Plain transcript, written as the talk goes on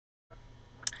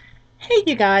Hey,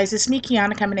 you guys, it's me,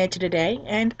 Kiana, coming at you today,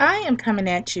 and I am coming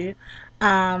at you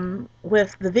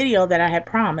with the video that I had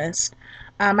promised.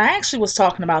 I actually was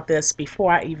talking about this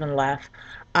before I even left.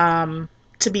 Um,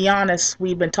 to be honest,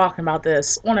 we've been talking about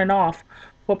this on and off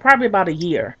for probably about a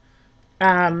year.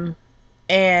 Um,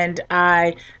 and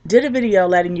I did a video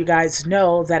letting you guys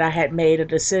know that I had made a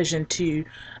decision to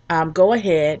go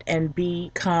ahead and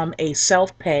become a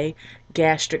self-pay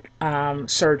gastric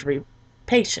surgery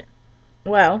patient.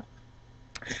 Well,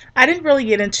 I didn't really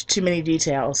get into too many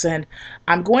details, and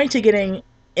I'm going to getting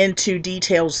into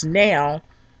details now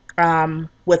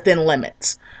within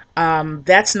limits.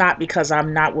 That's not because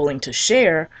I'm not willing to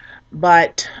share,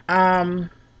 but I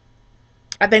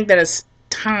think that it's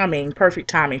timing, perfect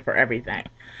timing for everything.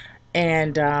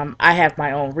 And I have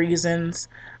my own reasons,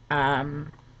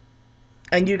 um,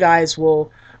 and you guys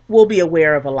will be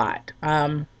aware of a lot.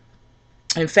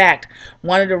 In fact,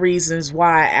 one of the reasons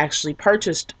why I actually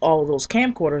purchased all of those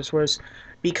camcorders was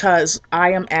because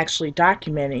I am actually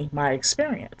documenting my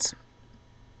experience.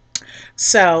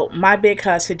 So, my Big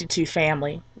Hus 52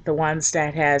 family, the ones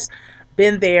that has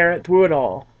been there through it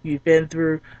all, you've been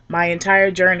through my entire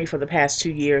journey for the past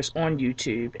 2 years on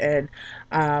YouTube, and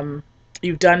um,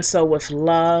 you've done so with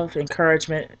love,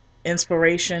 encouragement,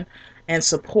 inspiration, and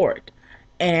support.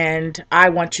 And I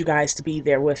want you guys to be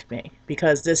there with me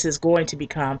because this is going to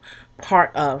become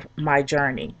part of my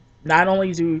journey, not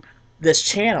only through this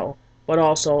channel, but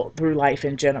also through life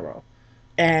in general.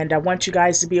 And I want you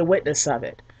guys to be a witness of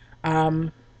it.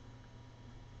 Um,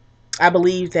 I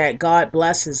believe that God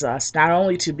blesses us not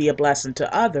only to be a blessing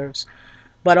to others,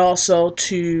 but also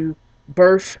to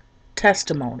birth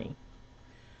testimony.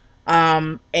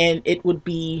 And it would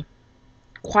be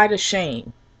quite a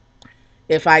shame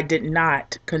if I did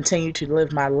not continue to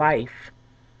live my life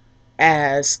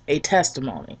as a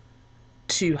testimony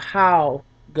to how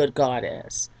good God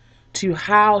is, to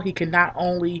how He can not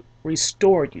only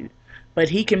restore you, but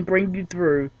He can bring you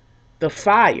through the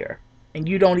fire and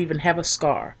you don't even have a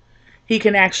scar. He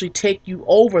can actually take you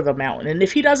over the mountain. And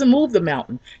if He doesn't move the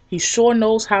mountain, He sure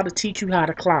knows how to teach you how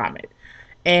to climb it.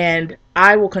 And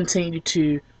I will continue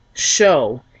to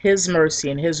show His mercy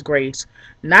and His grace,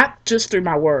 not just through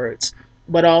my words,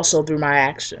 but also through my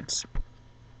actions.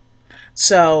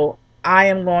 So I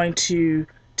am going to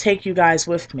take you guys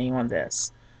with me on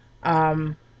this.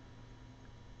 Um,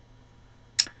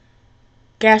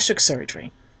 Gastric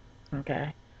surgery.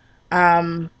 Okay.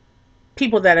 Um,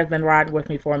 People that have been riding with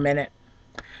me for a minute.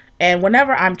 And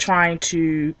whenever I'm trying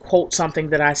to quote something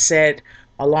that I said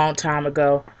a long time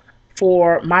ago,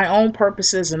 for my own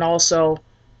purposes and also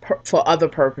for other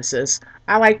purposes,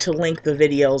 I like to link the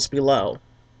videos below,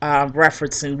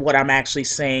 referencing what I'm actually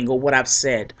saying or what I've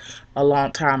said a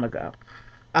long time ago.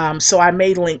 So I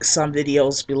may link some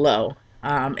videos below,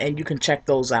 and you can check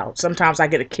those out. Sometimes I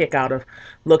get a kick out of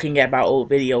looking at my old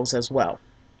videos as well.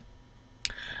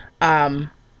 Um,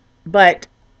 but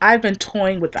I've been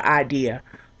toying with the idea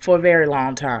for a very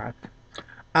long time.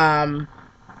 Um,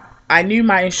 I knew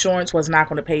my insurance was not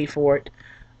going to pay for it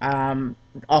um,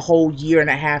 a whole year and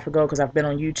a half ago because I've been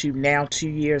on YouTube now 2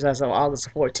 years as of August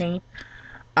 14th.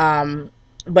 Um,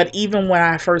 but even when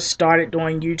I first started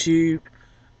doing YouTube,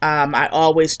 I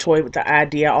always toyed with the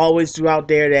idea. I always threw out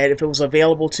there that if it was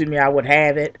available to me, I would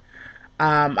have it.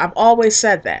 I've always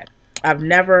said that. I've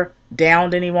never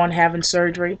downed anyone having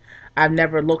surgery. I've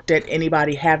never looked at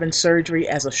anybody having surgery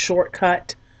as a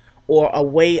shortcut or a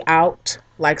way out,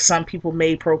 like some people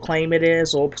may proclaim it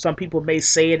is, or some people may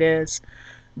say it is.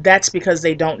 That's because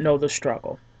they don't know the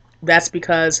struggle. That's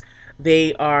because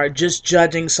they are just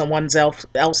judging someone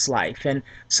else's life and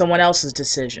someone else's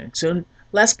decision. So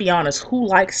let's be honest, who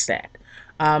likes that?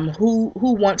 Who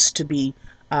wants to be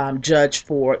judged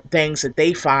for things that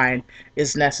they find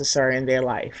is necessary in their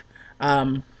life?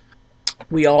 Um,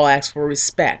 we all ask for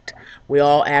respect. We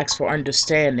all ask for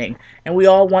understanding, and we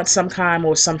all want some kind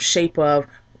or some shape of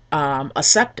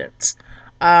acceptance.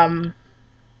 Um,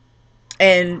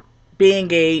 and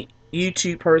being a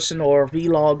YouTube person or a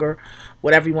vlogger,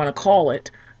 whatever you want to call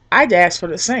it, I'd ask for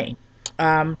the same.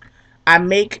 Um, I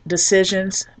make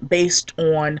decisions based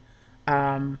on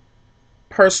um,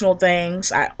 personal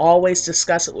things. I always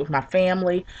discuss it with my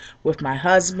family, with my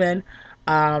husband.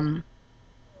 Um,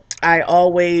 I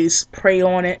always pray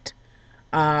on it.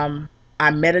 Um,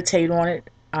 I meditate on it.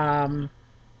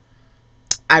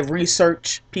 I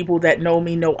research. People that know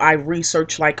me know I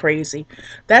research like crazy.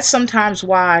 That's sometimes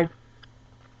why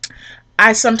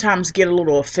I sometimes get a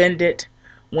little offended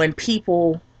when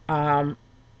people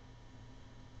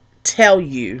tell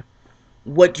you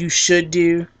what you should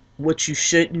do, what you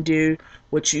shouldn't do,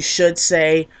 what you should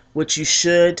say, what you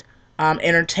should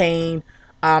entertain.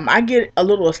 I get a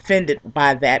little offended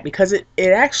by that because it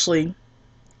actually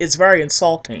is very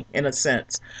insulting in a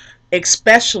sense,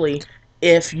 especially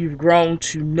if you've grown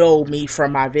to know me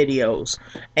from my videos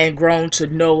and grown to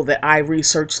know that I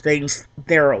research things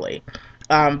thoroughly,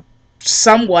 um,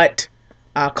 somewhat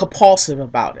compulsive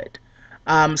about it.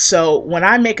 So when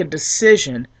I make a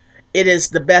decision, it is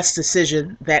the best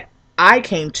decision that I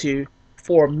came to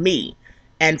for me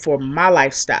and for my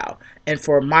lifestyle and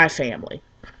for my family.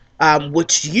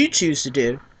 What you choose to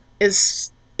do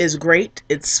is great.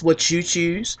 It's what you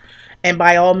choose, and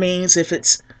by all means, if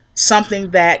it's something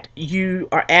that you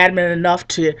are adamant enough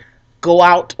to go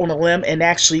out on a limb and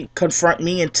actually confront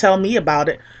me and tell me about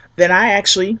it, then I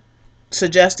actually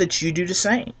suggest that you do the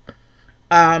same.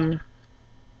 Um,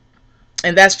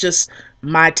 and that's just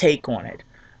my take on it.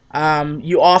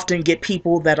 You often get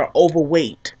people that are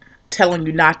overweight telling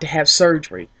you not to have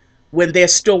surgery when they're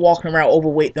still walking around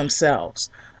overweight themselves.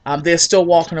 They're still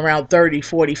walking around 30,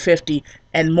 40, 50,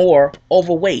 and more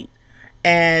overweight.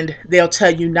 And they'll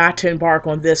tell you not to embark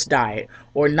on this diet,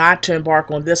 or not to embark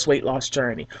on this weight loss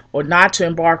journey, or not to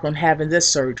embark on having this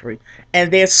surgery.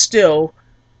 And they're still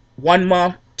 1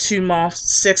 month, 2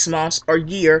 months, 6 months, or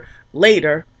year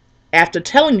later, after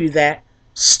telling you that,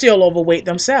 still overweight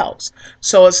themselves.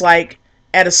 So it's like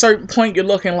at a certain point, you're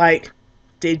looking like,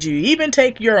 did you even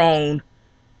take your own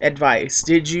advice?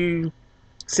 Did you,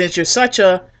 since you're such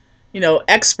a,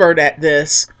 expert at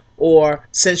this, or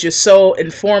since you're so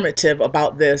informative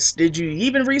about this, did you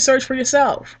even research for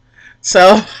yourself?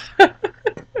 So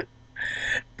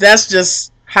that's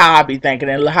just how I be thinking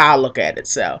and how I look at it.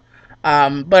 So,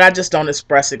 but I just don't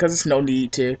express it because it's no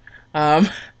need to. Um,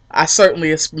 I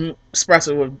certainly express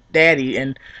it with Daddy,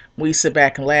 and we sit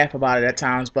back and laugh about it at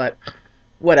times. But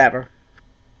whatever.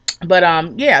 But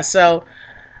yeah. So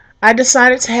I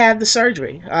decided to have the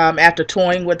surgery. After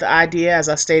toying with the idea, as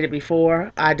I stated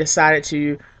before, I decided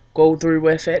to go through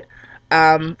with it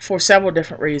for several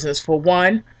different reasons. For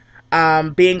one,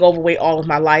 being overweight all of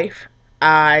my life,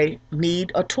 I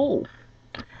need a tool.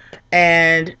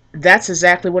 And that's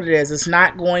exactly what it is. It's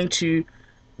not going to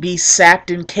be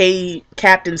Captain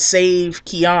Save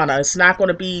Kiana. It's not going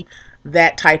to be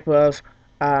that type of,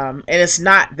 and it's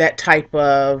not that type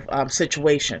of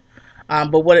situation.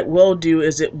 But what it will do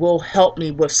is it will help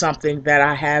me with something that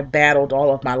I have battled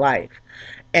all of my life.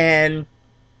 And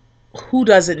who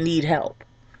doesn't need help?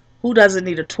 Who doesn't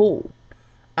need a tool?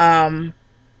 Um,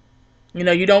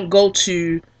 you don't go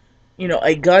to,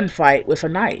 a gunfight with a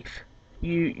knife.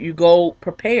 You go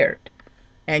prepared,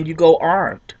 and you go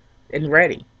armed and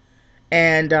ready.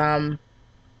 And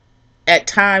at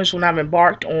times when I've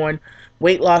embarked on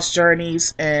weight loss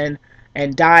journeys and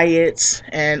diets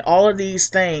and all of these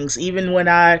things, even when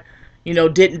I,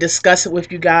 didn't discuss it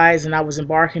with you guys and I was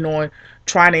embarking on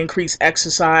trying to increase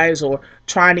exercise or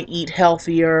trying to eat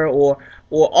healthier or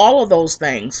all of those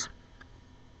things,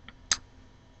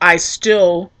 I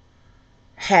still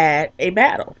had a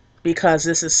battle because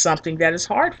this is something that is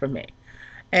hard for me.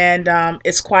 And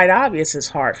it's quite obvious it's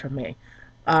hard for me.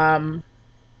 Um,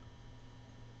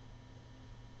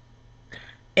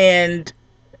 and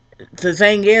the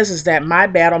thing is that my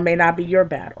battle may not be your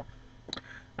battle.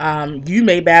 You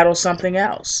may battle something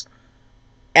else.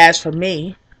 As for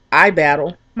me, I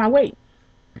battle my weight.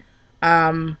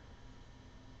 Um,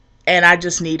 and I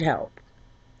just need help.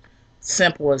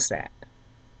 Simple as that.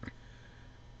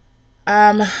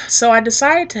 So I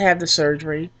decided to have the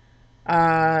surgery.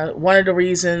 One of the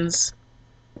reasons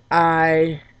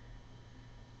I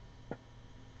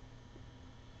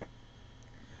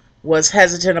was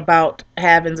hesitant about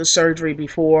having the surgery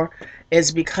before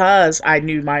is because I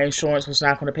knew my insurance was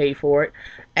not going to pay for it,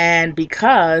 and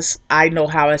because I know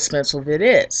how expensive it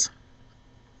is.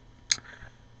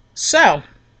 So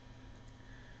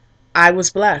I was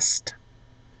blessed.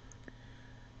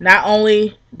 Not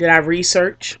only did I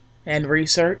research and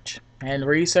research and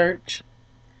research,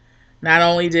 not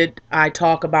only did I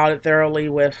talk about it thoroughly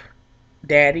with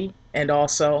Daddy and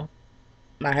also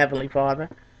my Heavenly Father,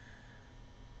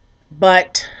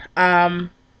 but I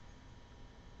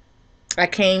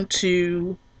came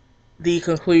to the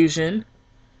conclusion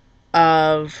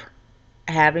of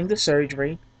having the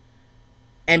surgery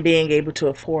and being able to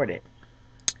afford it.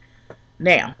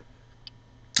 Now,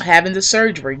 having the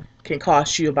surgery can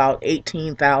cost you about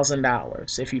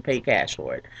 $18,000 if you pay cash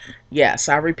for it. Yes,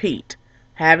 I repeat,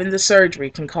 having the surgery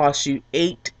can cost you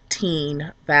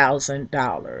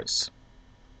 $18,000.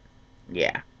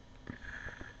 Yeah.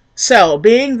 So,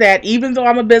 being that even though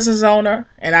I'm a business owner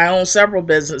and I own several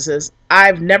businesses,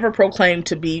 I've never proclaimed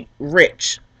to be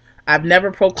rich. I've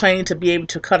never proclaimed to be able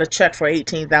to cut a check for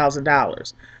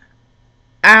 $18,000.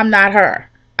 I'm not her.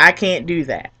 I can't do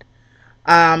that.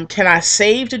 Can I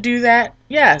save to do that?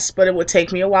 Yes, but it would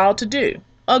take me a while to do.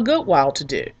 A good while to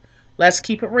do. Let's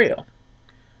keep it real.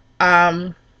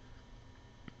 Um,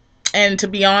 and to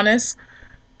be honest,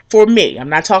 for me, I'm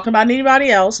not talking about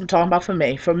anybody else, I'm talking about for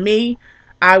me. For me,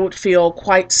 I would feel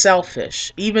quite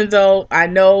selfish, even though I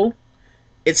know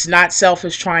it's not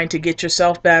selfish trying to get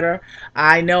yourself better.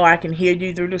 I know I can hear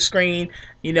you through the screen.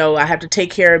 You know, I have to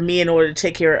take care of me in order to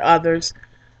take care of others.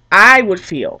 I would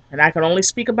feel, and I can only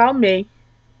speak about me,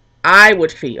 I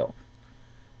would feel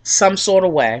some sort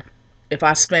of way if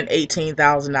I spent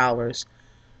 $18,000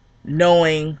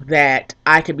 knowing that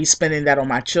I could be spending that on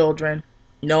my children,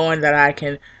 knowing that I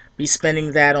can be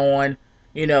spending that on,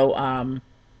 you know,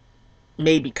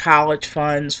 maybe college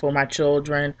funds for my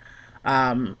children.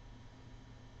 Um,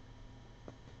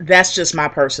 that's just my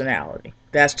personality.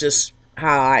 That's just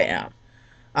how I am.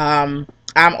 Um,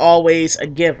 I'm always a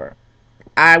giver.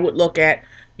 I would look at,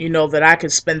 that I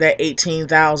could spend that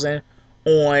 18,000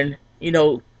 on,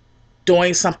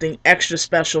 doing something extra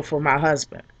special for my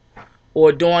husband,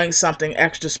 or doing something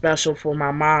extra special for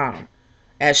my mom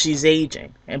as she's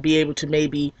aging, and be able to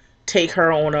maybe take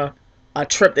her on a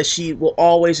trip that she will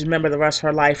always remember the rest of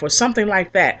her life, or something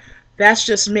like that. That's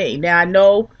just me. Now I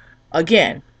know,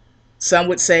 again, some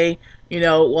would say,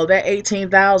 well, that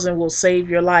 18,000 will save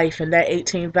your life, and that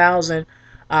 18,000,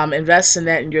 investing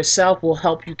that in yourself will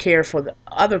help you care for the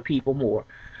other people more.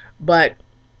 But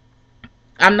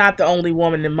I'm not the only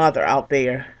woman and mother out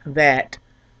there that,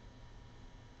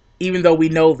 even though we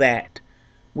know that,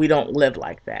 we don't live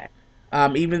like that.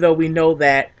 Even though we know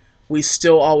that, we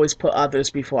still always put others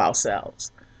before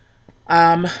ourselves.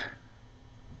 Um,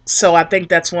 so I think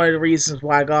that's one of the reasons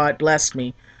why God blessed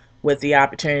me with the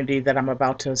opportunity that I'm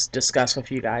about to discuss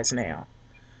with you guys now.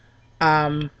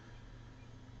 Um,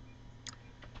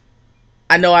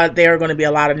 I know there are going to be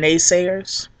a lot of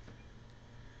naysayers.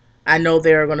 I know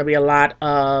there are going to be a lot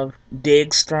of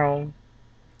digs thrown.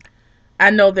 I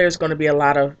know there's going to be a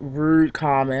lot of rude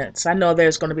comments. I know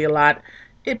there's going to be a lot.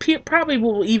 It probably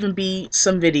will even be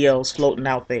some videos floating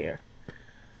out there.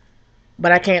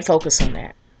 But I can't focus on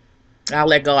that. I'll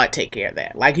let God take care of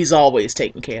that, like He's always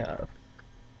taken care of.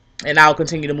 And I'll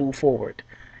continue to move forward.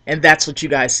 And that's what you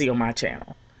guys see on my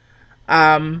channel.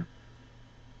 Um,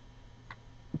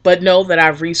 but know that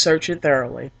I've researched it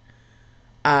thoroughly.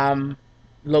 Um,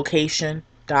 Location,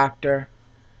 doctor,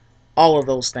 all of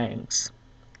those things.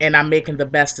 And I'm making the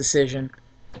best decision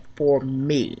for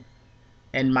me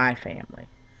and my family.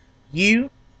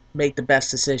 You make the best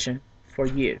decision for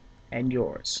you and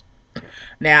yours.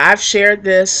 Now, I've shared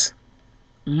this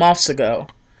months ago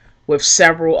with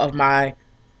several of my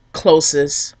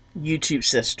closest YouTube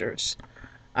sisters.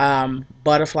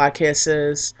 Butterfly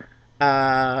Kisses,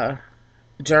 uh,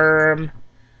 Germ,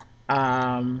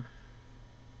 um,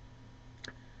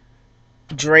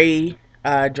 Drea.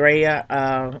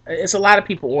 It's a lot of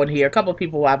people on here. A couple of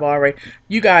people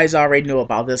you guys already knew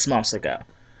about this months ago.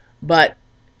 But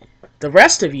the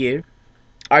rest of you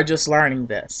are just learning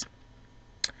this.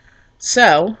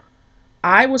 So,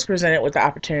 I was presented with the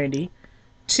opportunity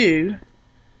to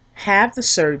have the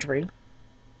surgery,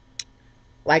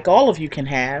 like all of you can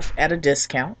have, at a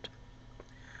discount.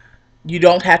 You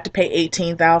don't have to pay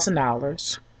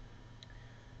 $18,000.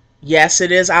 Yes,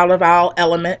 it is out of our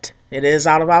element. It is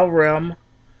out of our realm.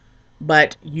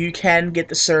 But you can get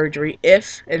the surgery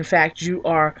if, in fact, you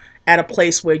are at a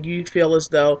place where you feel as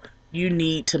though you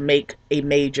need to make a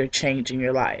major change in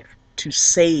your life to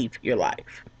save your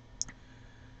life.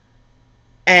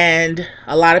 And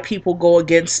a lot of people go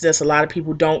against this. A lot of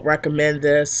people don't recommend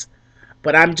this.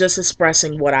 But I'm just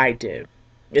expressing what I do.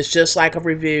 It's just like a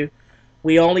review.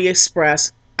 We only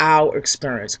express our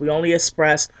experience. We only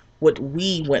express what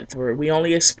we went through. We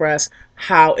only express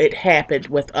how it happened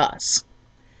with us.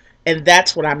 And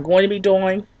that's what I'm going to be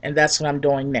doing, and that's what I'm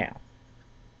doing now.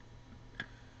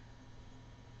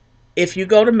 If you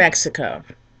go to Mexico,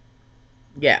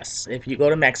 yes, if you go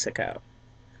to Mexico,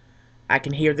 I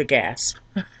can hear the gasp.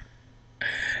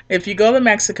 If you go to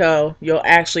Mexico, you'll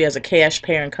actually, as a cash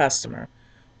paying customer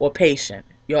or patient,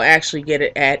 you'll actually get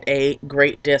it at a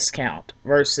great discount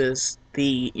versus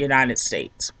the United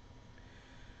States.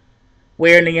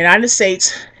 Where in the United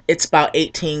States, it's about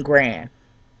 18 grand.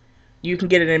 You can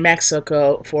get it in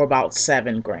Mexico for about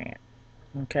 7 grand.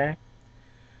 Okay?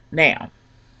 Now,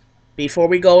 before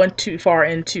we go too far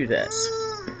into this,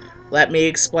 let me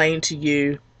explain to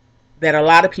you that a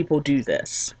lot of people do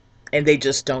this and they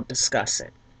just don't discuss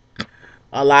it.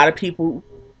 A lot of people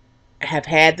have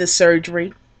had the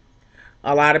surgery.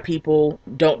 A lot of people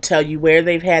don't tell you where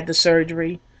they've had the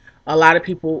surgery. A lot of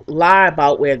people lie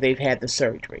about where they've had the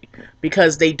surgery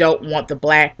because they don't want the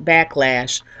black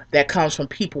backlash that comes from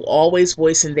people always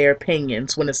voicing their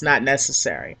opinions when it's not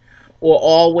necessary, or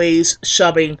always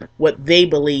shoving what they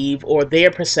believe or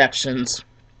their perceptions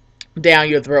down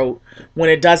your throat when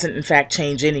it doesn't in fact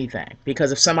change anything.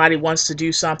 Because if somebody wants to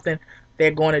do something,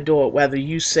 they're going to do it, whether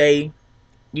you say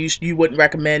you wouldn't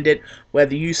recommend it,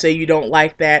 whether you say you don't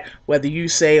like that, whether you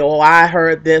say, oh, I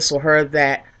heard this or heard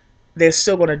that, they're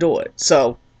still going to do it.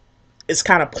 So it's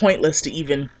kind of pointless to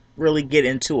even really get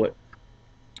into it.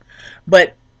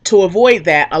 But to avoid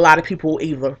that, a lot of people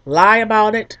either lie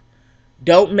about it,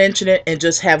 don't mention it, and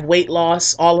just have weight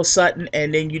loss all of a sudden,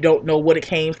 and then you don't know what it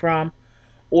came from,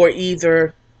 or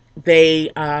either they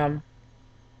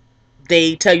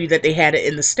they tell you that they had it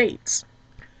in the States.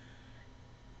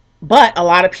 But a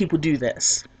lot of people do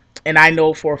this, and I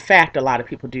know for a fact a lot of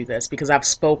people do this because I've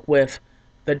spoke with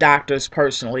the doctors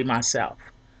personally myself.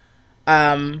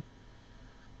 Um,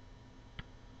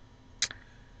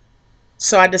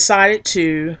 so I decided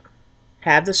to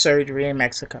have the surgery in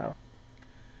Mexico.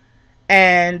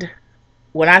 And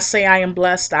when I say I am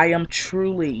blessed, I am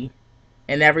truly,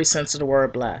 in every sense of the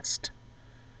word, blessed.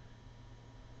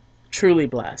 Truly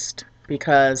blessed.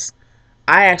 Because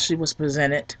I actually was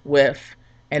presented with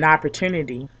an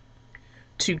opportunity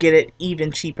to get it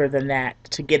even cheaper than that,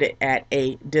 to get it at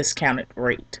a discounted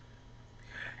rate.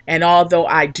 And although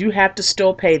I do have to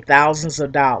still pay thousands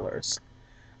of dollars,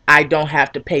 I don't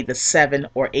have to pay the 7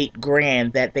 or 8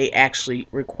 grand that they actually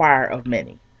require of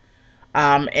many.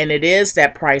 And it is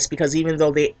that price because even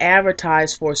though they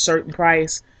advertise for a certain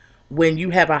price, when you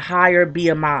have a higher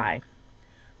BMI,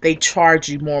 they charge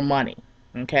you more money.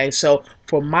 Okay, so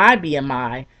for my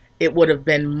BMI, it would have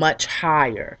been much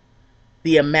higher,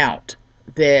 the amount,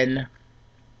 than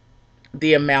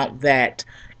the amount that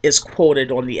is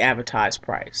quoted on the advertised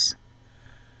price.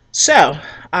 So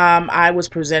I was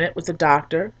presented with a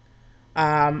doctor.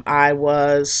 I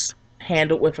was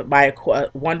handled with by a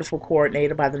wonderful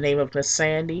coordinator by the name of Miss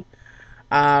Sandy.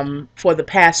 For the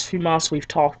past few months, we've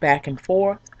talked back and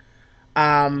forth.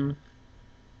 Um,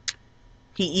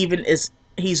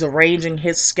 he's arranging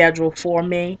his schedule for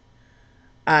me.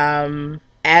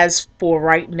 As for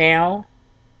right now,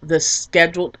 the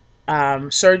scheduled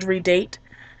surgery date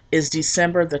is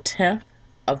December the 10th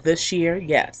of this year.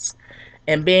 Yes.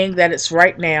 And being that it's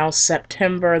right now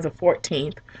September the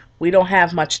 14th, we don't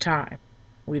have much time.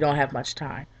 We don't have much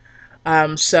time.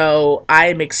 So I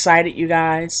am excited, you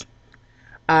guys.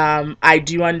 I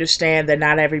do understand that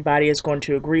not everybody is going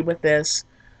to agree with this.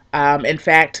 In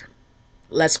fact,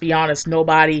 let's be honest,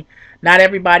 not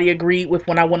everybody agreed with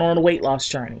when I went on a weight loss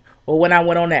journey, or when I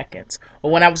went on Atkins,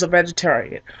 or when I was a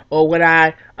vegetarian, or when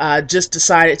I just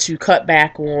decided to cut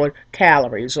back on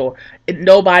calories, or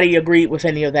nobody agreed with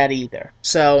any of that either.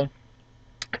 So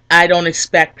I don't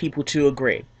expect people to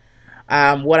agree.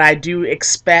 What I do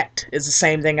expect is the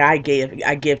same thing I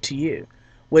give to you,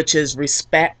 which is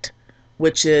respect,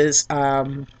 which is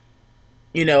I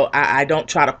don't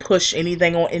try to push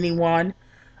anything on anyone.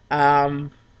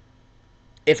 Um,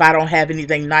 if I don't have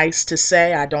anything nice to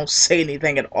say, I don't say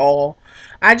anything at all.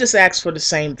 I just ask for the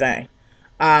same thing.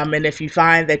 And if you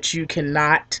find that you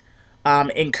cannot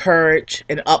encourage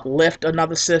and uplift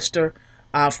another sister,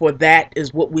 for that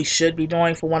is what we should be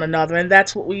doing for one another, and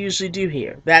that's what we usually do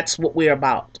here. That's what we're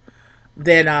about.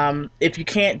 Then, if you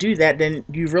can't do that, then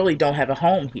you really don't have a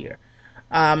home here.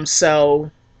 So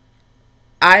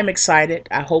I'm excited.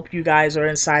 I hope you guys are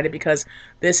excited because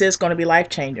this is going to be life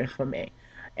changing for me.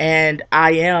 And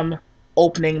I am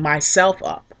opening myself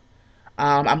up.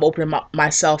 I'm opening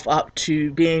myself up to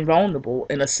being vulnerable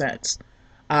in a sense,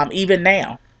 even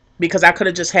now. Because I could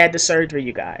have just had the surgery,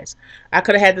 you guys. I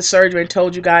could have had the surgery and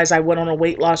told you guys I went on a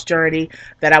weight loss journey,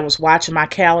 that I was watching my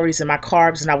calories and my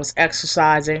carbs and I was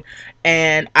exercising.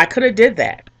 And I could have did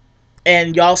that.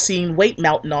 And y'all seen weight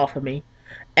melting off of me.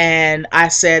 And I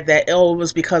said that it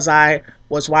was because I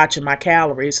was watching my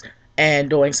calories and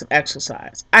doing some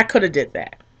exercise. I could have did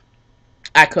that.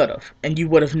 I could have. And you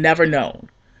would have never known.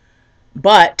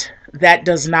 But that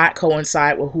does not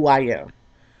coincide with who I am.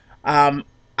 Um,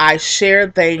 I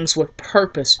share things with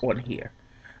purpose on here.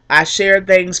 I share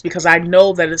things because I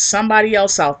know that it's somebody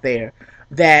else out there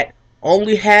that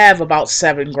only have about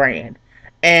 7 grand,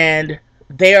 and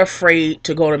they're afraid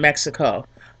to go to Mexico.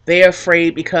 They're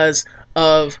afraid because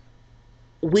of,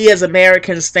 we as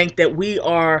Americans think that we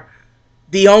are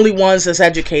the only ones that's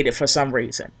educated for some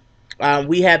reason.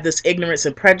 We have this ignorance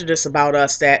and prejudice about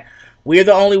us that we're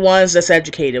the only ones that's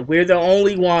educated. We're the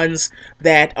only ones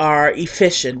that are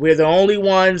efficient. We're the only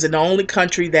ones in the only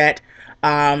country that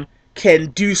can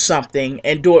do something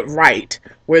and do it right.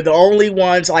 We're the only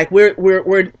ones, like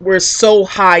we're so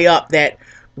high up that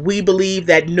we believe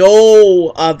that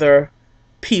no other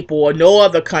people or no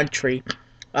other country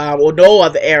or no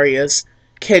other areas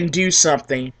can do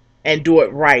something and do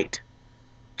it right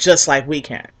just like we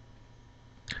can.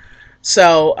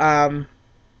 So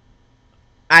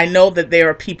I know that there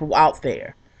are people out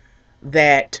there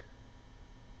that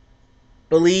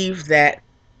believe that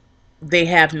they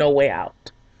have no way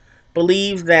out,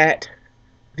 believe that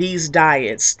these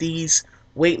diets, these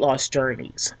weight loss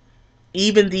journeys,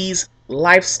 even these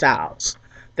lifestyles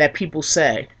that people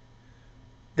say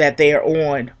that they are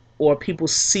on or people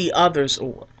see others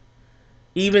on,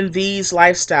 even these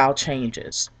lifestyle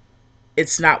changes,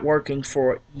 it's not working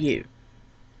for you.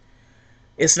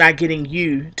 It's not getting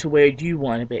you to where you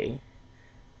want to be.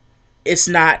 It's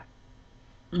not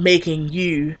making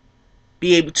you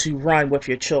be able to run with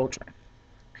your children.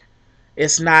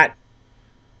 It's not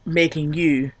making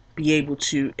you be able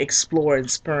to explore and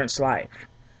experience life.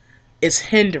 It's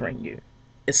hindering you.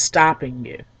 It's stopping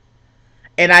you.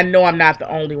 And I know I'm not the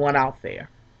only one out there.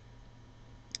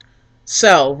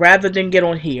 So rather than get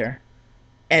on here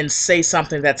and say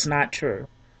something that's not true,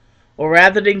 or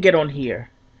rather than get on here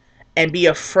and be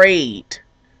afraid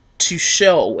to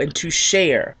show and to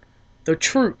share the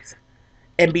truth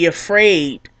and be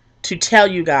afraid to tell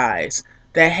you guys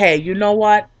that, hey, you know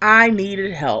what? I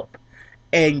needed help.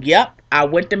 And yep, I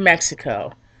went to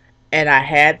Mexico and I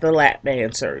had the lap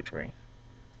band surgery.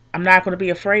 I'm not going to be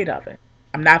afraid of it.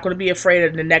 I'm not going to be afraid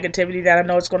of the negativity that I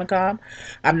know is going to come.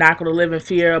 I'm not going to live in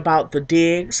fear about the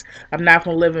digs. I'm not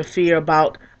going to live in fear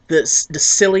about the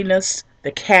silliness,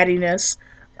 the cattiness.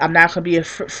 I'm not going to be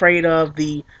afraid of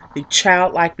the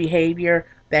childlike behavior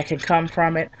that can come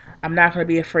from it. I'm not going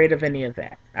to be afraid of any of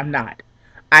that. I'm not.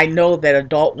 I know that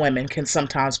adult women can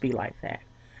sometimes be like that.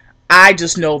 I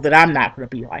just know that I'm not going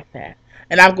to be like that.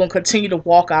 And I'm going to continue to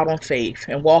walk out on faith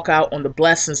and walk out on the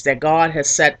blessings that God has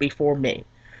set before me,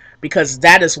 because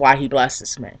that is why he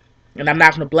blesses me. And I'm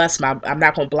not going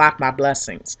to block my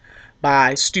blessings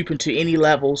by stooping to any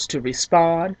levels to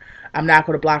respond. I'm not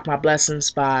going to block my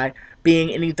blessings by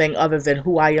being anything other than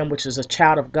who I am, which is a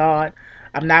child of God.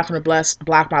 I'm not going to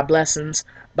block my blessings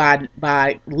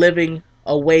by living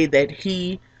a way that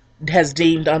he has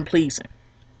deemed unpleasing.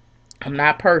 I'm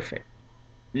not perfect.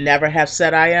 Never have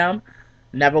said I am.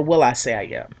 Never will I say I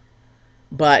am.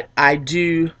 But I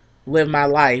do live my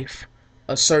life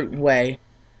a certain way,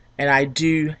 and I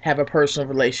do have a personal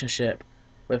relationship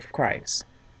with Christ.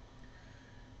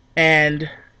 And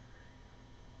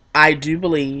I do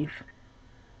believe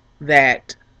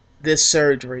that this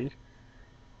surgery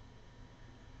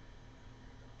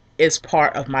is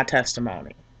part of my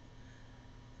testimony.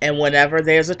 And whenever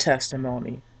there's a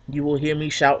testimony, you will hear me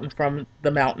shouting from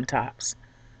the mountaintops,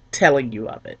 telling you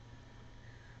of it.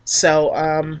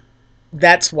 So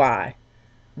that's why.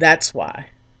 That's why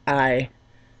I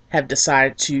have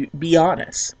decided to be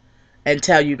honest and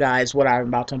tell you guys what I'm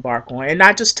about to embark on. And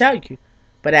not just tell you,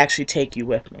 but actually take you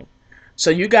with me. So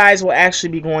you guys will actually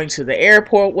be going to the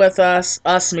airport with us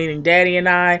meaning Daddy and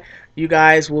I. You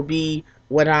guys will be,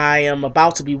 when I am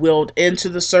about to be wheeled into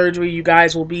the surgery, you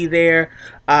guys will be there.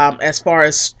 As far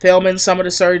as filming some of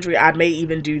the surgery, I may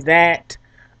even do that.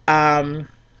 Um,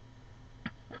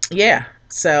 yeah,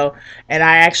 so, and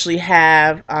I actually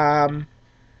have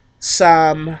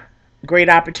some great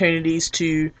opportunities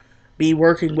to be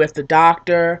working with the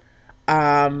doctor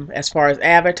as far as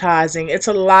advertising. It's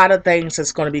a lot of things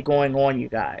that's going to be going on, you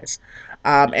guys.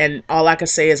 And all I can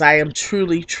say is I am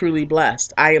truly, truly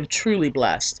blessed. I am truly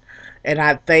blessed. And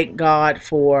I thank God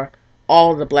for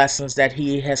all the blessings that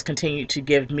he has continued to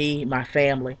give me, my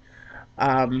family.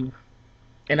 Um,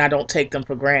 and I don't take them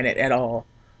for granted at all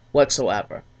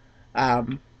whatsoever.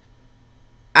 Um,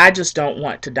 I just don't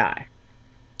want to die.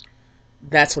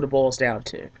 That's what it boils down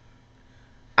to.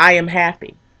 I am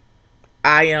happy.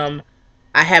 I am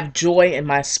I have joy in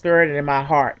my spirit and in my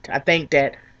heart. I think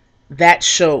that that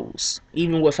shows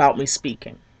even without me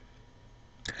speaking.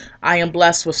 I am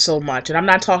blessed with so much, and I'm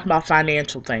not talking about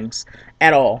financial things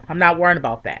at all. I'm not worrying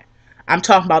about that. I'm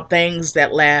talking about things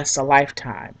that last a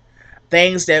lifetime.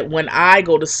 Things that when I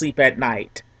go to sleep at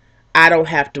night, I don't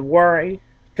have to worry.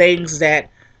 Things that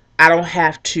I don't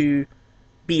have to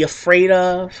be afraid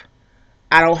of.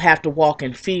 I don't have to walk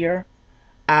in fear.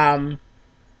 Um,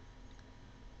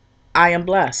 I am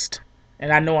blessed,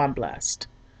 and I know I'm blessed,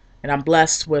 and I'm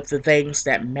blessed with the things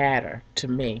that matter to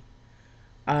me.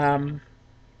 Um,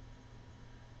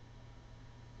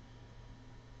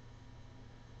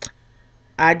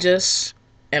 I just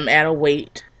am at a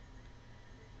weight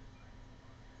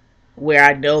where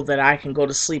I know that I can go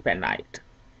to sleep at night.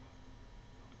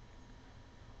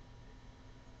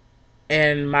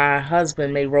 and my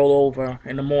husband may roll over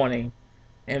in the morning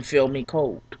and feel me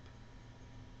cold.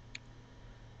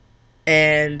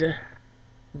 And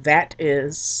that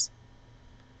is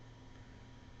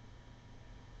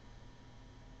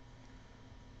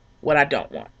what I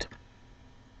don't want.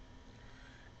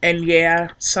 And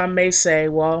yeah, some may say,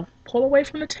 well, pull away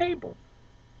from the table.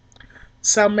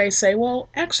 Some may say, well,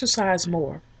 exercise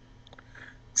more.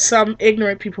 Some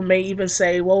ignorant people may even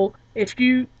say, well, if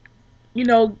you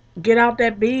get out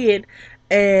that bed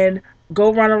and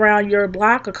go run around your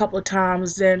block a couple of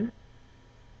times, then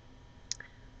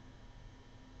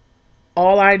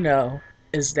all I know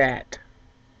is that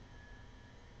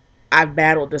I've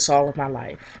battled this all of my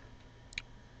life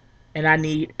and I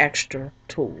need extra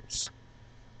tools.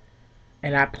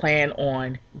 And I plan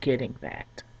on getting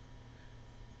that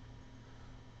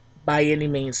by any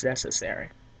means necessary.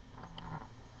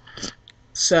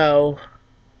 So,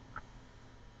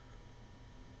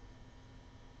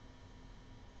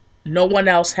 no one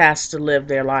else has to live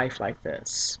their life like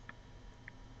this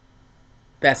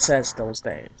that says those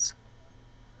things.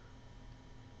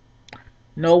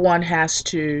 No one has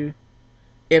to,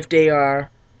 if they are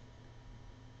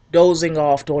dozing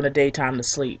off during the daytime to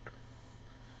sleep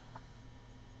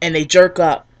and they jerk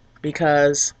up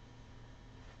because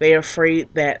they're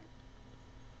afraid that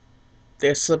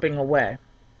they're slipping away.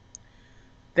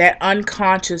 That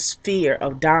unconscious fear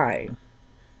of dying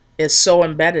is so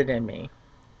embedded in me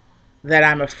that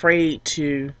I'm afraid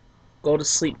to go to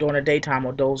sleep during the daytime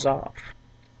or doze off.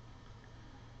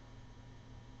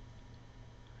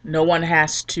 No one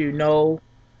has to know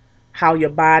how your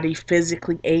body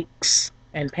physically aches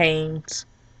and pains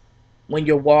when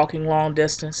you're walking long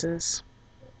distances.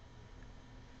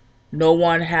 No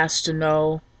one has to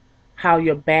know how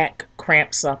your back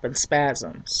cramps up and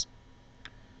spasms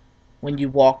when you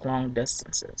walk long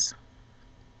distances.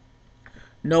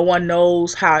 No one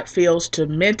knows how it feels to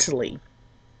mentally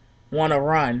want to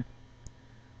run,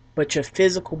 but your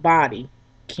physical body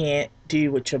can't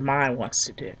do what your mind wants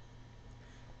to do.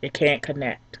 It can't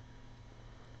connect.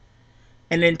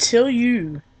 And until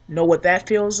you know what that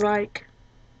feels like,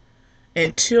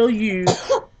 until you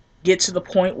get to the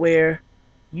point where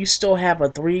you still have a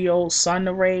 3-year-old son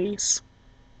to raise,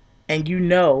 and you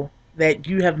know that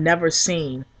you haven't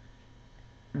seen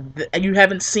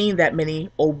that many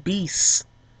obese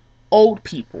old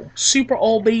people, super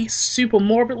obese, super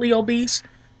morbidly obese.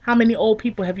 How many old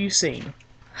people have you seen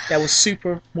that was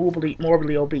super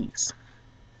morbidly obese?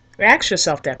 Ask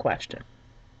yourself that question.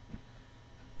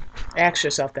 Ask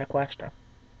yourself that question.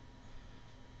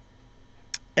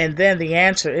 And then the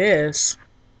answer is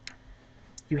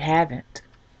you haven't.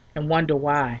 And wonder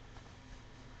why.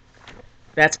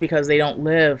 That's because they don't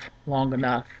live long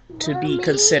enough to be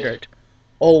considered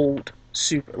old,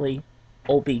 superly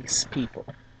obese people.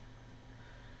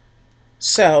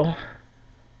 So,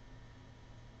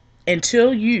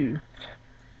 until you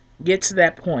get to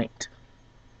that point,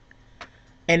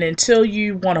 and until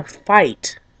you want to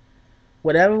fight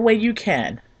whatever way you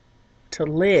can to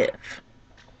live,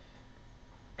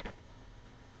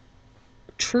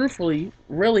 truthfully,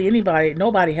 really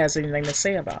nobody has anything to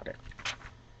say about it.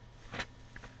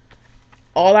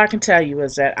 All I can tell you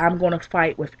is that I'm going to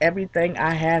fight with everything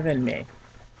I have in me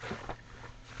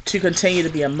to continue to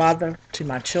be a mother to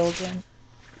my children,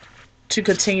 to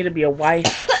continue to be a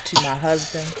wife to my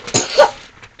husband,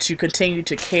 to continue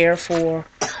to care for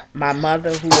my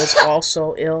mother who is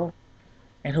also ill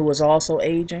and who is also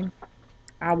aging.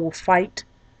 I will fight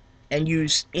and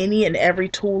use any and every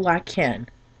tool I can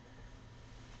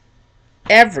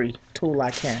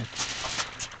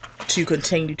to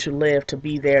continue to live, to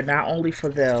be there not only for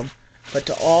them, but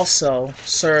to also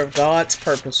serve God's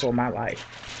purpose for my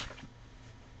life.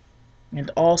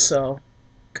 And also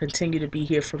continue to be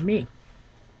here for me.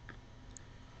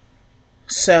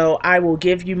 So I will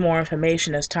give you more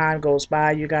information as time goes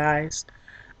by, you guys.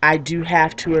 I do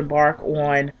have to embark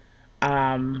on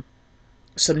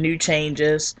some new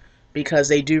changes because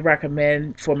they do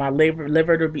recommend for my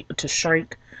liver to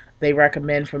shrink. They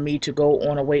recommend for me to go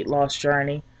on a weight loss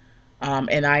journey.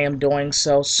 And I am doing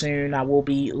so soon. I will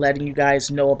be letting you guys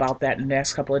know about that in the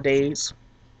next couple of days.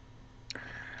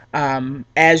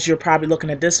 As you're probably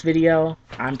looking at this video,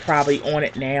 I'm probably on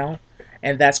it now.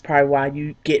 And that's probably why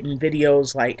you getting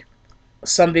videos like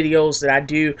some videos that I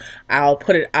do, I'll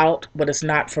put it out, but it's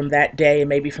not from that day,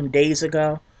 maybe from days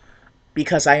ago,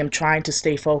 because I am trying to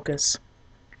stay focused.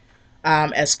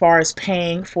 As far as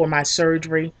paying for my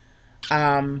surgery,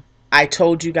 I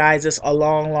told you guys this a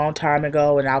long time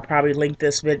ago, and I'll probably link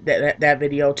that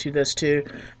video to this too.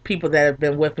 People that have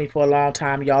been with me for a long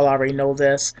time, y'all already know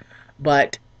this,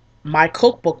 but my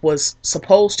cookbook was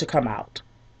supposed to come out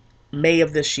May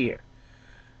of this year.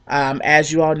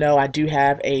 As you all know, I do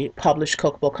have a published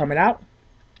cookbook coming out,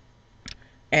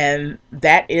 and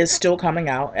that is still coming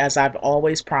out, as I've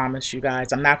always promised you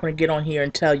guys. I'm not going to get on here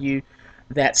and tell you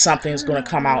that something's going to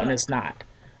come out and it's not.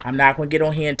 I'm not going to get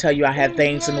on here and tell you I have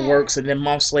things in the works and then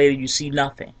months later you see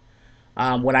nothing.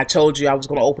 When I told you I was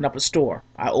going to open up a store,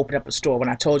 I opened up a store. When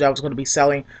I told you I was going to be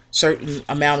selling certain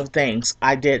amount of things,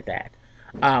 I did that.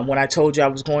 When I told you I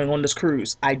was going on this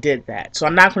cruise, I did that. So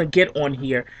I'm not going to get on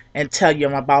here and tell you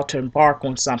I'm about to embark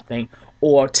on something,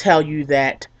 or tell you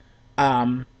that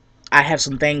um, I have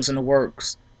some things in the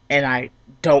works and I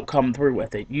don't come through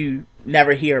with it. You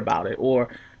never hear about it, or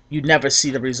you never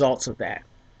see the results of that.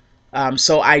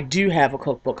 So I do have a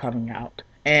cookbook coming out.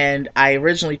 And I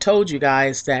originally told you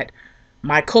guys that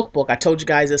my cookbook, I told you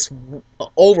guys this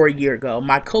over a year ago,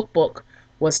 my cookbook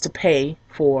was to pay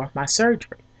for my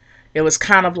surgery. It was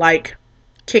kind of like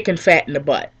kicking fat in the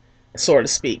butt, so to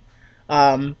speak.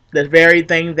 The very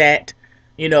thing that,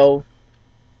 you know,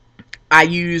 I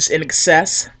use in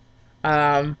excess,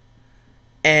 um,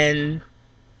 and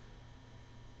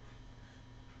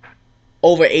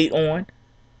overate on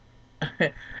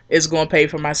is going to pay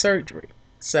for my surgery.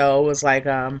 So it was like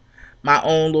my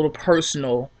own little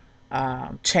personal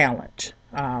challenge,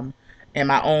 and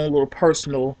my own little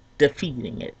personal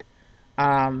defeating it.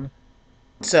 Um,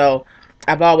 so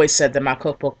I've always said that my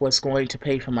cookbook was going to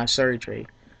pay for my surgery.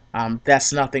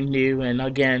 That's nothing new, and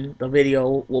again, the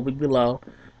video will be below.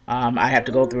 I have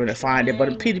to go through it and find it,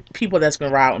 but people that's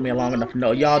been riding with me long enough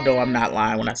know, y'all know I'm not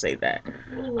lying when I say that.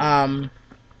 Um,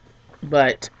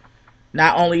 but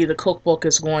not only the cookbook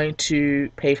is going to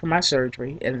pay for my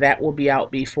surgery, and that will be out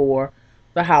before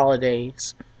the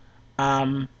holidays,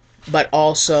 um, but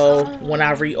also when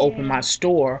I reopen my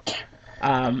store,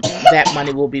 that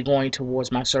money will be going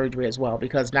towards my surgery as well.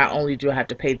 Because not only do I have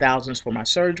to pay thousands for my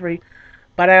surgery,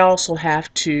 but I also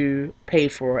have to pay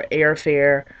for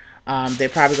airfare. They're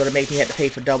probably going to make me have to pay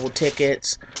for double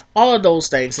tickets. All of those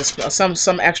things,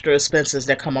 some extra expenses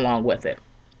that come along with it.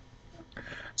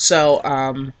 So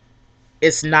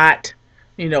it's not,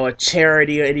 a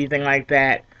charity or anything like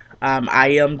that. I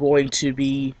am going to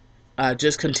be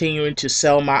just continuing to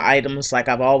sell my items like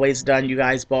I've always done. You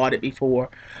guys bought it before.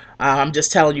 I'm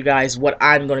just telling you guys what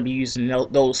I'm going to be using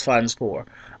those funds for.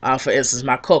 For instance,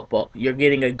 my cookbook. You're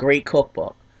getting a great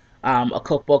cookbook. A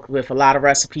cookbook with a lot of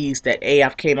recipes that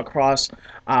I've came across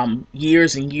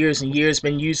years and years and years,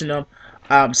 been using them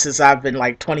since I've been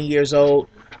like 20 years old,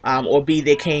 or B,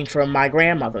 they came from my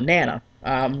grandmother, Nana,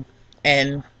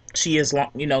 and she is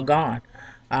long, gone.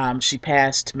 She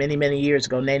passed many, many years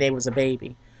ago. Nene was a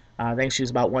baby. I think she was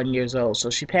about 1 year old.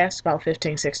 So she passed about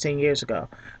 15, 16 years ago.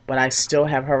 But I still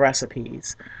have her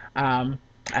recipes. Um,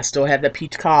 I still have the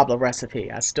peach cobbler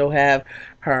recipe. I still have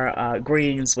her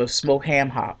greens with smoked ham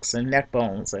hocks and neck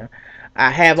bones. And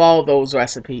I have all those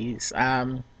recipes.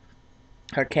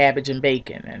 Her cabbage and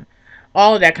bacon and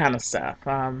all of that kind of stuff.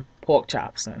 Pork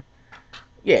chops, and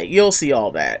yeah, you'll see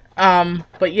all that.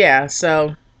 But yeah,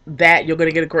 so that you're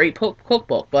gonna get a great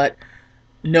cookbook. But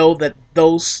know that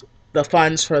the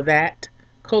funds for that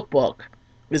cookbook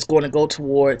is going to go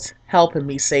towards helping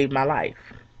me save my life.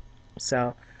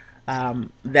 So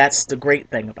that's the great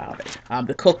thing about it.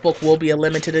 The cookbook will be a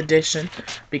limited edition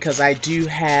because I do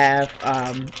have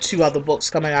two other books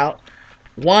coming out.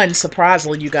 One,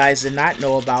 surprisingly, you guys did not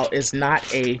know about, is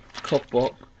not a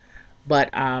cookbook, but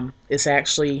it's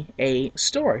actually a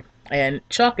story, and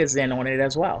Chuck is in on it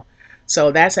as well.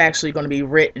 So that's actually going to be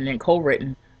written and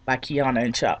co-written by Kiana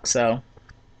and Chuck. So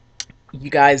you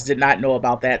guys did not know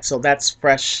about that, so that's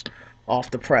fresh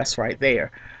off the press right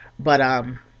there. But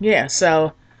yeah,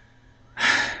 so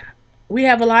we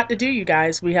have a lot to do, you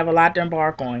guys. We have a lot to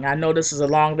embark on. I know this is a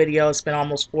long video. It's been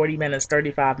almost 40 minutes,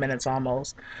 35 minutes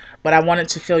almost. But I wanted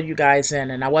to fill you guys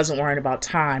in, and I wasn't worrying about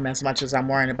time as much as I'm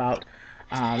worrying about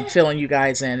filling you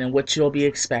guys in and what you'll be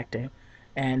expecting,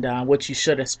 and what you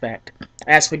should expect.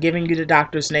 As for giving you the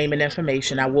doctor's name and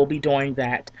information, I will be doing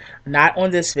that. Not on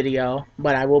this video,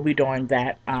 but I will be doing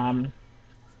that,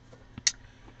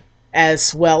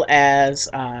 as well as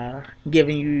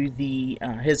giving you the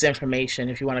his information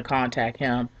if you want to contact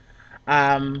him.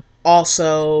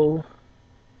 Also,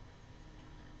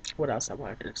 what else I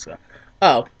wanted to discuss?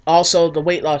 Oh, also the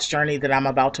weight loss journey that I'm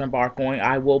about to embark on.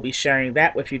 I will be sharing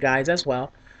that with you guys as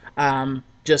well.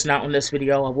 Just not on this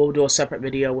video. I will do a separate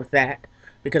video with that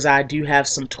because I do have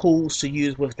some tools to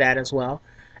use with that as well.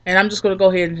 And I'm just going to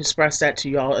go ahead and express that to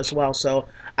y'all as well. So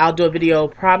I'll do a video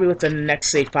probably within the next,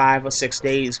 say, 5 or 6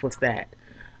 days with that.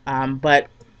 But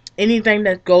anything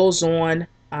that goes on,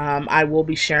 I will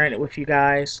be sharing it with you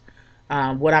guys.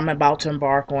 What I'm about to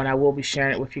embark on, I will be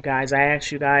sharing it with you guys. I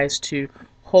ask you guys to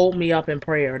hold me up in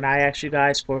prayer, and I ask you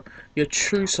guys for your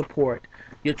true support,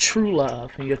 your true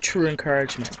love, and your true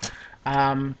encouragement.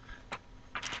 Um,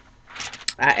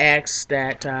 I ask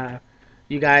that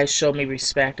you guys show me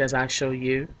respect as I show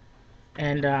you,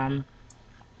 and no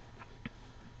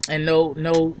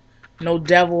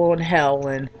devil in hell,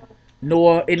 and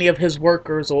nor any of his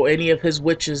workers or any of his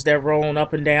witches that roam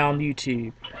up and down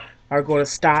YouTube are going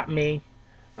to stop me,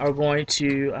 are going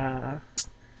to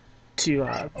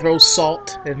throw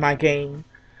salt in my game.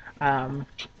 Um,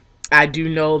 I do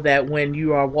know that when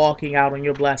you are walking out on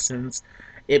your blessings,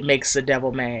 it makes the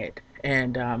devil mad,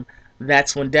 and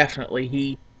that's when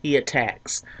definitely he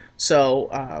attacks.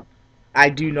 So I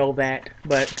do know that,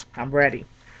 but I'm ready.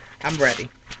 I'm ready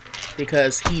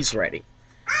because he's ready,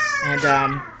 and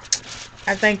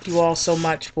I thank you all so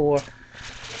much for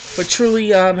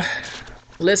truly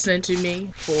listening to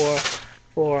me,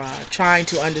 for trying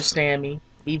to understand me,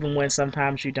 even when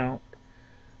sometimes you don't.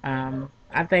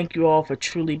 I thank you all for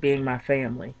truly being my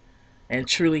family and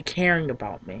truly caring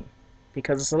about me,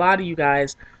 because it's a lot of you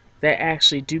guys that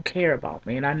actually do care about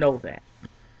me, and I know that.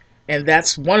 And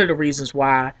that's one of the reasons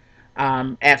why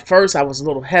at first I was a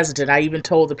little hesitant. I even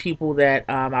told the people that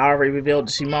I already revealed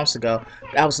a few months ago,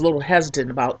 I was a little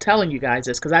hesitant about telling you guys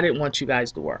this because I didn't want you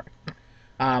guys to worry.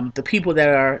 The people that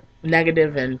are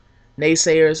negative and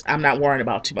naysayers, I'm not worrying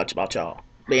about too much about y'all,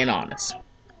 being honest.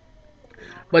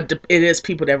 But it is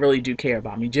people that really do care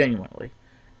about me genuinely,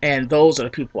 and those are the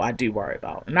people I do worry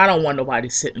about. And I don't want nobody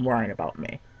sitting worrying about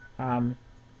me. Um,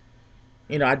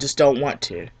 I just don't want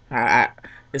to.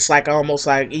 It's like almost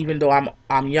like, even though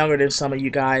I'm younger than some of you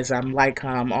guys, I'm like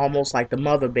almost like the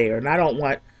mother bear, and I don't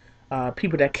want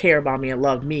people that care about me and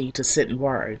love me to sit and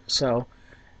worry. So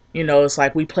it's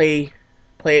like we play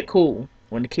it cool.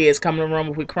 When the kids come in the room,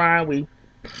 if we crying, we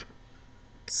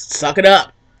suck it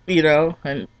up,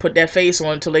 and put that face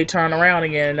on until they turn around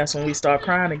again, and that's when we start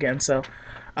crying again. So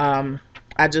um,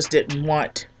 I just didn't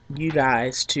want you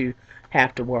guys to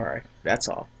have to worry. That's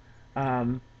all.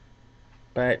 Um,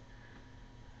 but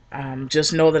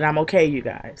just know that I'm okay, you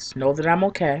guys. Know that I'm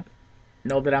okay.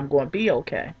 Know that I'm going to be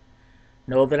okay.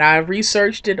 Know that I've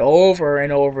researched it over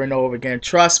and over and over again.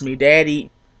 Trust me, Daddy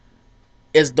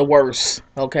is the worst.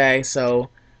 Okay, so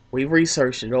we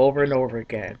researched it over and over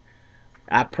again.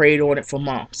 I prayed on it for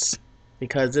months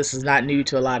because this is not new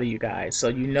to a lot of you guys. So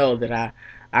you know that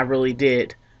I really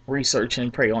did research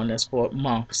and pray on this for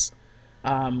months.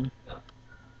 Um,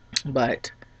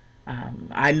 but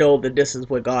I know that this is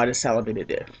what God is telling me to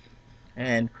do.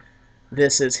 And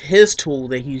this is His tool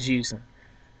that He's using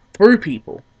through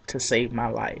people to save my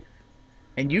life.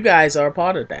 And you guys are a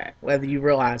part of that, whether you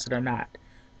realize it or not.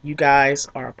 You guys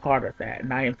are a part of that.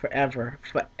 And I am forever,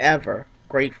 forever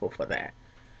grateful for that.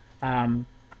 Um,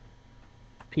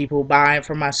 People buying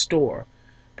from my store,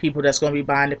 people that's going to be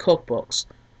buying the cookbooks,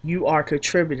 you are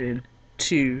contributing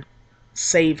to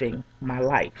saving my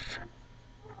life.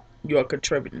 You are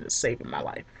contributing to saving my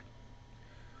life.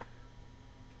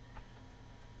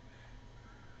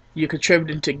 You're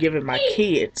contributing to giving my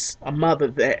kids a mother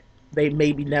that they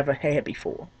maybe never had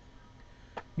before.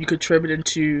 You're contributing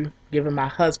to giving my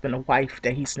husband a wife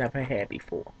that he's never had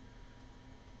before.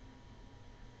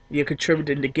 You're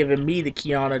contributing to giving me the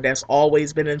Kiana that's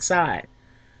always been inside,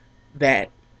 that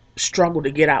struggled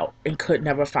to get out and could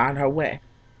never find her way.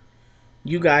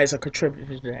 You guys are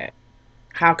contributing to that.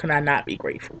 How can I not be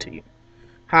grateful to you?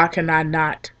 How can I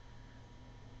not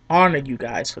honor you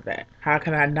guys for that? How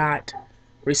can I not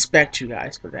respect you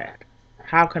guys for that?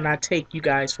 How can I take you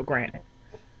guys for granted?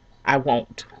 I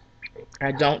won't.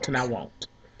 I don't, and I won't.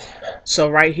 So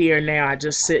right here and now, I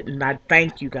just sit and I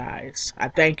thank you guys. I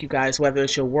thank you guys, whether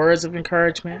it's your words of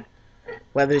encouragement,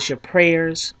 whether it's your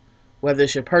prayers, whether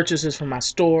it's your purchases from my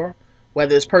store,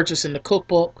 whether it's purchasing the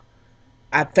cookbook.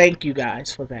 I thank you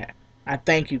guys for that. I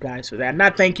thank you guys for that. And I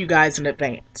thank you guys in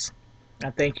advance. I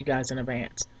thank you guys in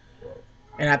advance.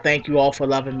 And I thank you all for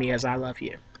loving me as I love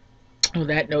you. On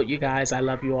that note, you guys, I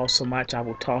love you all so much. I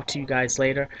will talk to you guys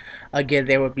later. Again,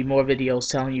 there will be more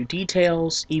videos telling you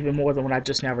details, even more than what I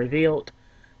just now revealed.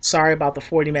 Sorry about the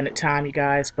 40-minute time, you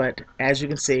guys, but as you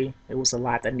can see, it was a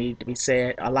lot that needed to be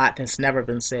said, a lot that's never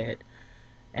been said.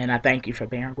 And I thank you for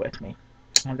bearing with me.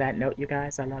 On that note, you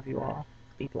guys, I love you all.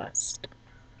 Be blessed.